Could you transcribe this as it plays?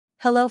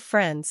Hello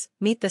friends,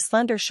 meet the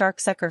slender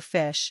sharksucker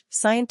fish,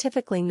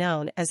 scientifically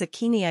known as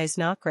Achenias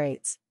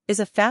knockrates, is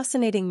a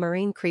fascinating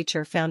marine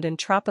creature found in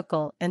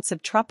tropical and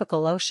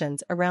subtropical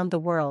oceans around the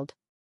world.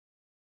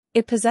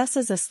 It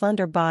possesses a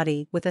slender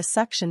body with a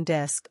suction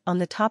disc on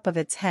the top of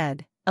its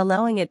head,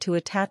 allowing it to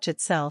attach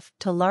itself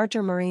to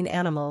larger marine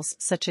animals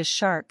such as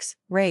sharks,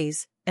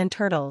 rays, and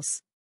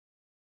turtles.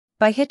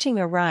 By hitching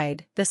a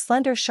ride, the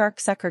slender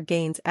sharksucker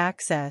gains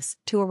access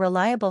to a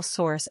reliable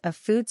source of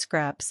food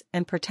scraps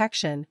and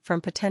protection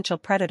from potential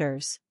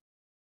predators.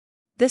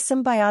 This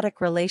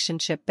symbiotic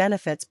relationship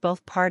benefits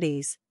both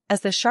parties, as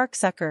the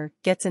sharksucker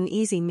gets an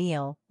easy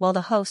meal while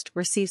the host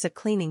receives a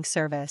cleaning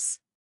service.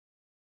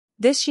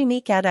 This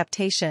unique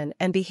adaptation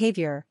and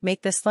behavior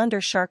make the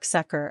slender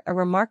sharksucker a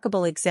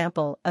remarkable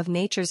example of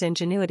nature's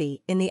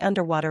ingenuity in the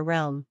underwater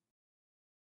realm.